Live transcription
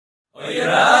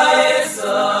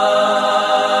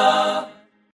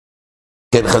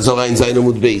כן, חזור עין זין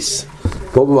עמוד בייס.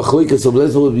 פה במחלוקת רבי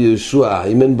אליעזר ורבי יהושע,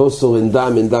 אם אין בוסור אין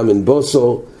דם, אין דם אין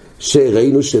בוסור,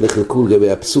 שראינו שנחלקו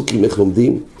לגבי הפסוקים איך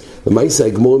לומדים. למעשה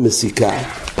הגמרא מסיקה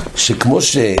שכמו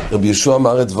שרבי יהושע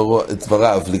אמר את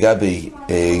דבריו לגבי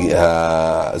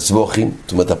הזבוחים,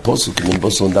 זאת אומרת הפסוק, אם אין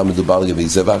בוסור אין דם מדובר לגבי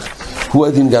זבח, הוא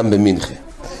הדין גם במנחה.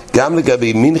 גם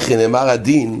לגבי מנחה נאמר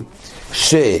הדין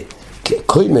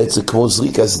שקוימת זה כמו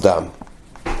זריקת דם.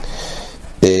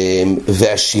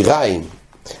 והשיריים,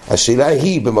 השאלה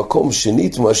היא במקום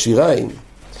שניתמו השיריים,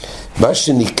 מה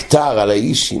שנקטר על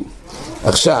האישים.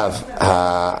 עכשיו,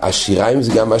 השיריים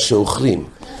זה גם מה שאוכלים.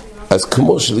 אז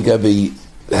כמו שלגבי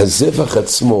הזבח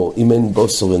עצמו, אם אין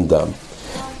בוסור אין דם,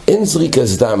 אין זריקת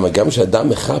דם, גם שהדם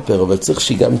מחפר, אבל צריך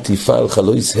שגם תפעל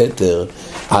חלויס התר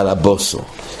על הבוסור.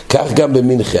 כך גם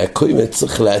במנחה, הקוימת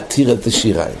צריך להתיר את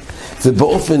השיריים.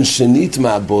 ובאופן שנית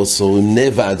מהבוסור, אם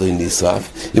נבע אדרי נשרף,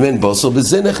 אם אין בוסור,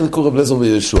 בזה נחלקו רבי אליעזר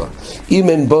ויהושע. אם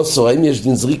אין בוסור, האם יש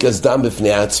דין זריקת דם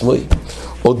בפני עצמו?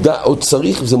 או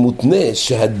צריך, זה מותנה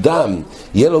שהדם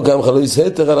יהיה לו גם חלויס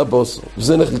התר על הבוסור.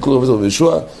 וזה נחלקו רבי אליעזר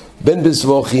ויהושע, בין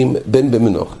בזבוחים, בין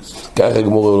במנוחס. כך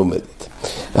הגמרא לומדת.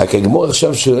 רק הגמרא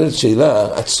עכשיו שואלת שאלה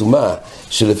עצומה,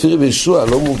 שלפי רבי יהושע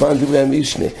לא מובן דברי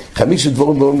המשנה. 5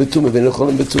 דבורים באים בתומה ואין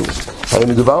יכולים בתומה. הרי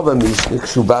מדובר במשנה,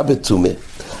 כשהוא בא בתומה,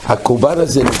 הקורבן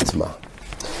הזה נטמע.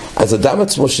 אז אדם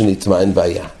עצמו שנטמע אין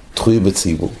בעיה, תחוי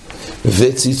בציבור,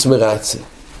 וציץ מרצה.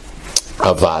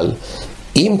 אבל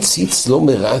אם ציץ לא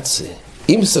מרצה,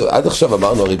 עד עכשיו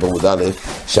אמרנו הרי בעמוד א'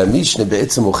 שהמשנה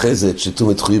בעצם אוחזת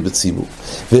שטומאה תחוי בציבור,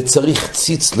 וצריך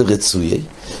ציץ לרצויה,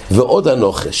 ועוד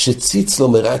הנוחה שציץ לא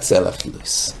מרצה על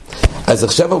החילוס. אז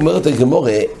עכשיו אומרת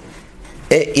הגמרא,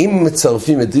 אם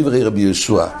מצרפים את דברי רבי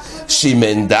יהושע, שאם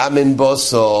אין דם אין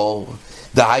בוסור,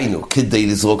 דהיינו, כדי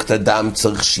לזרוק את הדם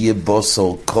צריך שיהיה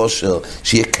בוסור כושר,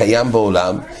 שיהיה קיים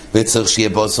בעולם, וצריך שיהיה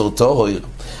בוסור טהור.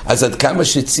 אז עד כמה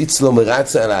שציץ לא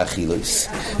מרצה על האכילוס,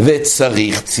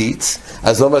 וצריך ציץ,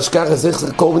 אז לא משכח, אז איך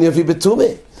הקורבן יביא בתומה?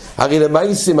 הרי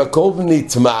למעשים הקורבן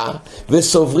נטמע,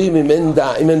 וסוברים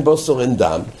אם אין בוסור אין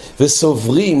דם,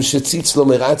 וסוברים שציץ לא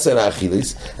מרצה על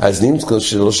האכילוס, אז נמצא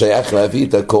שלא שייך להביא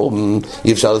את הקורבן,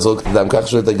 אי אפשר לזרוק את הדם, כך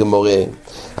שואלת הגמרא.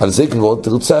 על זה גמרא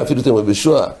תרוצה, אפילו אתם רבי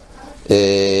יהושע,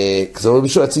 כזו רבי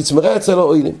יהושע ציץ מרצה לא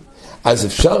אוילים. אז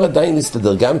אפשר עדיין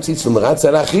להסתדר, גם ציץ לא מרצה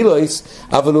על האכילוס,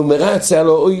 אבל הוא מרצה על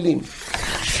האוילים.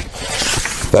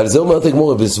 ועל זה אומרת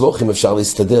הגמרא, בזבוחים אפשר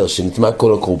להסתדר, שנטמע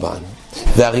כל הקורבן.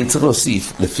 והרי צריך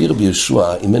להוסיף, לפי רבי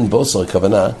יהושע, אם אין בוסור,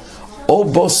 הכוונה, או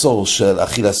בוסור של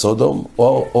אכילת סודום,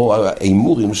 או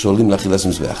האימורים שעולים לאכילת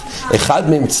מזבח. אחד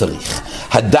מהם צריך.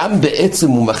 הדם בעצם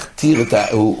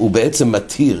הוא בעצם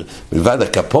מתיר, מלבד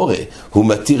הכפורה, הוא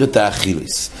מתיר את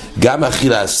האכילס. גם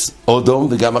אכילת אודום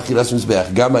וגם אכילת מזבח,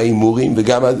 גם האימורים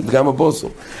וגם הבוסור.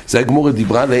 זה הגמרא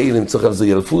דיברה לעיל, אם צריך על זה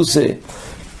ילפוסה,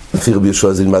 לפי רבי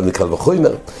יהושע זה נלמד מקל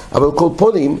וחומר, אבל כל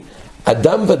פונים,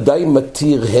 אדם ודאי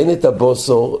מתיר הן את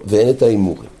הבוסור והן את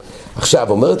האימורים. עכשיו,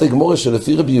 אומרת הגמרא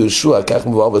שלפי רבי יהושע, כך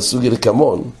מבואר בסוגיה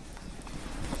לקמון,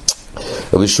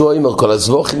 רבי יהושע אומר, כל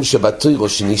הזבוחים שבתוירו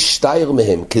שנשתייר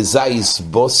מהם כזייס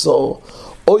בוסור,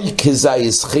 אוי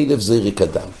כזייס חלב זריק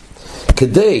אדם.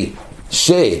 כדי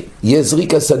שיהיה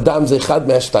זריקת אדם זה אחד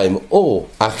מהשתיים, או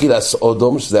אכילת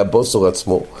אודום, שזה הבוסור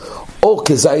עצמו, או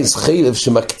כזייס חלב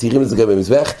שמקטירים את זה גם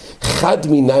במזבח, חד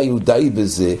מיני הוא די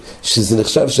בזה, שזה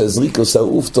נחשב שהזריקה עושה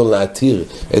אופטון להתיר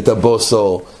את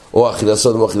הבוסור, או אכילת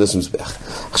סודום או אכילת מזבח.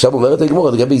 עכשיו אומרת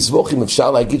הגמרא, לגבי זבוחים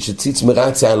אפשר להגיד שציץ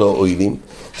מרצה על האוילים,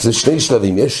 זה שני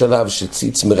שלבים, יש שלב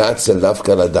שציץ מרצה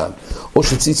דווקא על הדם, או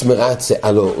שציץ מרצה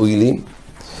על האוילים,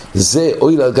 זה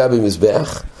אויל על גבי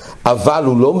מזבח, אבל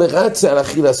הוא לא מרצה על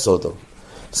אכילת סודום.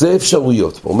 זה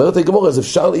אפשרויות. אומרת הגמרא, אז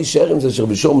אפשר להישאר עם זה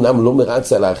שרבי יהושע אמנם לא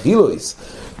מרצה על האכילוס,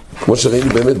 כמו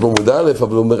שראינו באמת בעמוד א',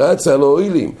 אבל הוא מרצה על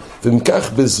האוילים.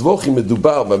 ומכך בזבוחים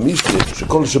מדובר במשנה,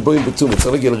 שכל שבויים בתומה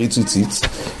צריך להגיע לריצוי ציץ,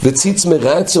 וציץ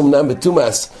מרצה אמנם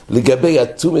בתומאס לגבי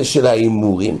התומה של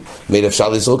האימורים, ואין אפשר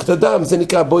לזרוק את הדם, זה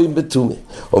נקרא בויים בתומה.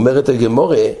 אומרת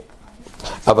הגמרא,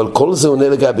 אבל כל זה עונה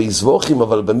לגבי זבוחים,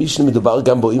 אבל במשנה מדובר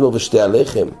גם באימר ושתי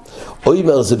הלחם.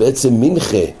 אימר זה בעצם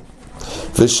מנחה,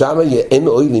 ושם אין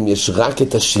אוילים, יש רק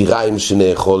את השיריים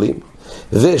שנאכולים,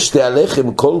 ושתי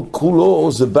הלחם כל כולו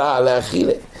זה בא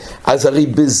לאכילה. אז הרי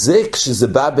בזה כשזה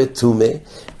בא בתומה,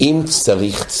 אם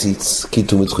צריך ציץ, כי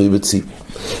תומה תחוי בציץ,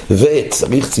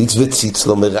 וצריך ציץ וציץ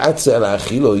לא מרצה על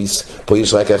האכילויס, פה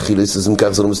יש רק האכילויס, אז אם כך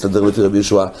זה לא מסתדר לפי רבי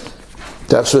יהושע.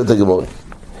 כך שואלת הגמרא,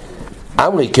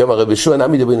 אמרי כמה רבי יהושע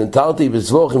נמי דבין תרתי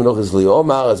בזבוך עם מנוחס לי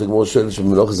אומר, אז הגמור שואל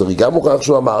שבמנוחס הרי גם מוכרח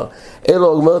שהוא אמר, אלו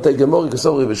אומרת הגמור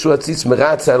כסוף רבי יהושע ציץ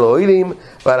מרץ על האוילים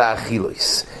ועל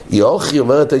האכילויס. יוכי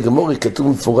אומרת הגמור, כתוב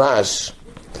מפורש,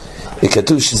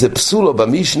 כתוב שזה פסולו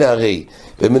במשנה הרי,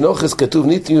 במנוחס כתוב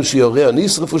ניתנו שיורהו,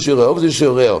 נשרפו שיורהו, עובדו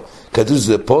שיורהו, כתוב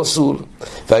שזה פוסול,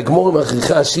 והגמור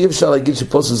מכריחה שאי אפשר להגיד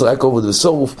שפוסול זה רק עובד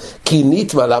ושורף, כי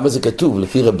נטמע, למה זה כתוב?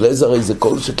 לפי רב אליעזר הרי זה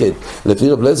כל שכן, לפי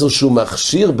רב אליעזר שהוא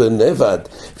מכשיר בנבד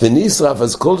ונשרף,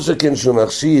 אז כל שכן שהוא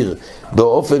מכשיר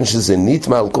באופן שזה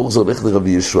נטמע, על כל זה הולך לרבי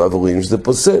יהושע ורואים שזה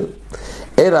פוסל.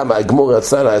 אלא מה הגמור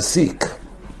רצה להסיק,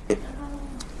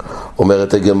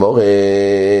 אומרת הגמור,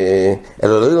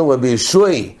 אלא לא ילום רבי יהושע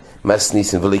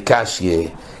מסניסן ולקשיה,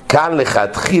 כאן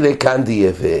לכתחילה, כאן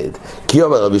דיעבד. כי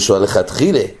אומר רבי יהושע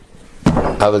לכתחילה,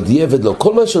 אבל דיעבד לא.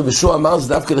 כל מה שרבי יהושע אמר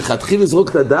זה דווקא לכתחילה זרוק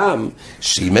את הדם,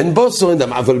 שאם אין בוסו אין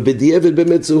דם, אבל בדיעבד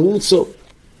באמת זה הורצו.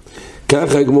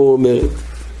 ככה הגמור אומרת.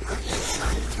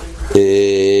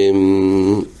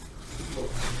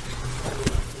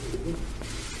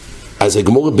 אז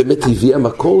הגמור באמת הביא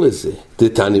המקור לזה.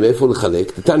 תתני, מאיפה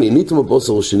לחלק? תתני, ניתמו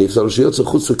בוסר או שנפסל, שיוצא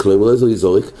חוץ לכלום, לא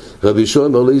יזורק. רבי יהושע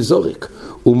אומר לא יזורק.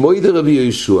 ומוידה רבי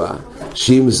יהושע,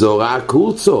 שאם זורק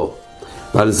הורצו.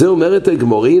 ועל זה אומרת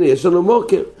הגמור, הנה יש לנו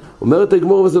מוקר. אומרת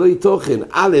הגמור, וזה לא יתוכן.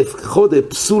 א', חודה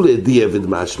פסולה דיעבד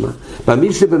משמע.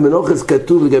 במי שבמנוחס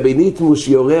כתוב לגבי ניתמו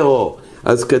שיורהו,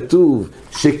 אז כתוב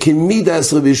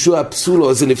שכמידס רבי יהושע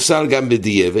פסולו, זה נפסל גם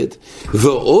בדיעבד.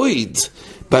 ואויד,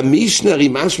 במשנה הרי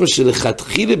משמע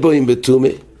שלכתחילה בואים בתומה,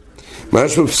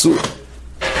 משמע פסול,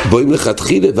 בואים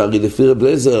לכתחילה, והרי לפי רב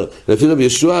אליעזר, לפי רבי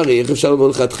יהושע, הרי איך אפשר לבוא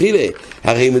לכתחילה?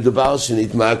 הרי מדובר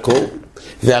שנטמע הקור,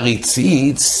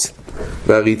 והריציץ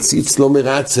לא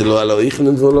מרצה, לא על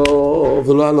האיכלן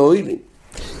ולא על האוילים.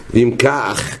 ואם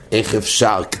כך, איך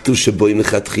אפשר? כתוב שבואים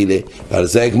לכתחילה, ועל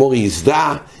זה הגמור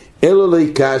יזדע, אלו לא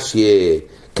יקשיה,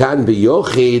 כאן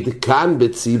ביוחיד, כאן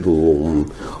בציבור.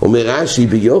 אומר רש"י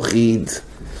ביוחיד,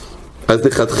 אז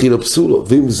לכתחילה פסולו,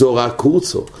 ואם זורק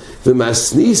הורצו,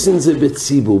 ומסניסן זה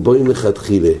בציבור, בואים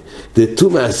לכתחילה,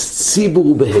 דתומאס ציבור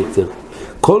ובהתר.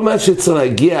 כל מה שצריך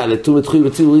להגיע לתומת חוי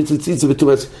בציבור, זה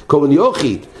בתומאס, כמובן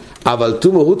יוחיד, אבל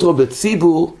תומה הוטרו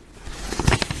בציבור,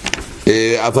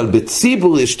 אבל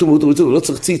בציבור יש תומה הוטרו בציבור, לא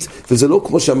צריך ציץ, וזה לא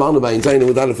כמו שאמרנו בעין זין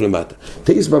עמוד א' למטה.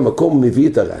 תייס במקום מביא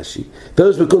את הרש"י,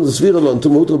 פרש בקום זה סביר אלון,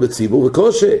 תומה הוטרו בציבור,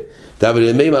 וקושה, אבל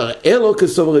למימר אלו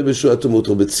כסוף הרי בשוע תומה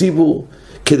הוטרו בציבור,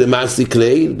 כדמאסי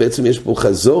כליל, בעצם יש פה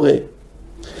חזורה,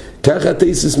 ככה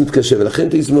תייסס מתקשר, ולכן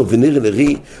תייסס אומר, ונראה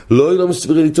לרי, לא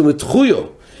מסבירה לי תומת חויו,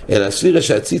 אלא סבירה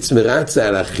שהציץ מרצה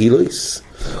על החילויס,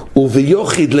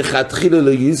 וביוחיד לכתחילה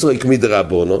לא יזרוק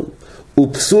מדרבנון,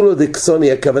 ופסולו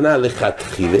דקסוני, הכוונה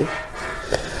לכתחילה,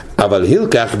 אבל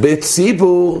הילקח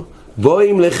בציבור,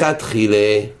 בואים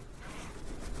לכתחילה.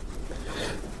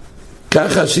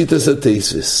 ככה שיטס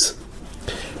התייסס.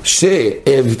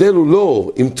 שההבדל הוא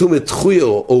לא אם תומת תחויה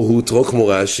או הוטרו כמו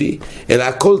רש"י, אלא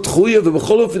הכל תחויה,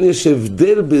 ובכל אופן יש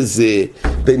הבדל בזה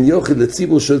בין יוחיד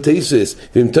לציבור של תייסס,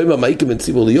 ואם תאמר מאיקה בין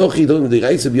ציבור ליוחיד, לא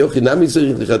מדרייסה ביוחיד נמי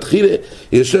צריך לכתחילה,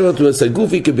 יושב אותו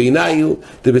מסגופי כביניו,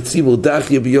 ובציבור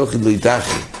דחיה ביוחיד לא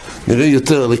ידחי. נראה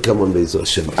יותר לכמון בעזר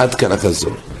השם. עד כאן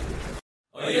החזור.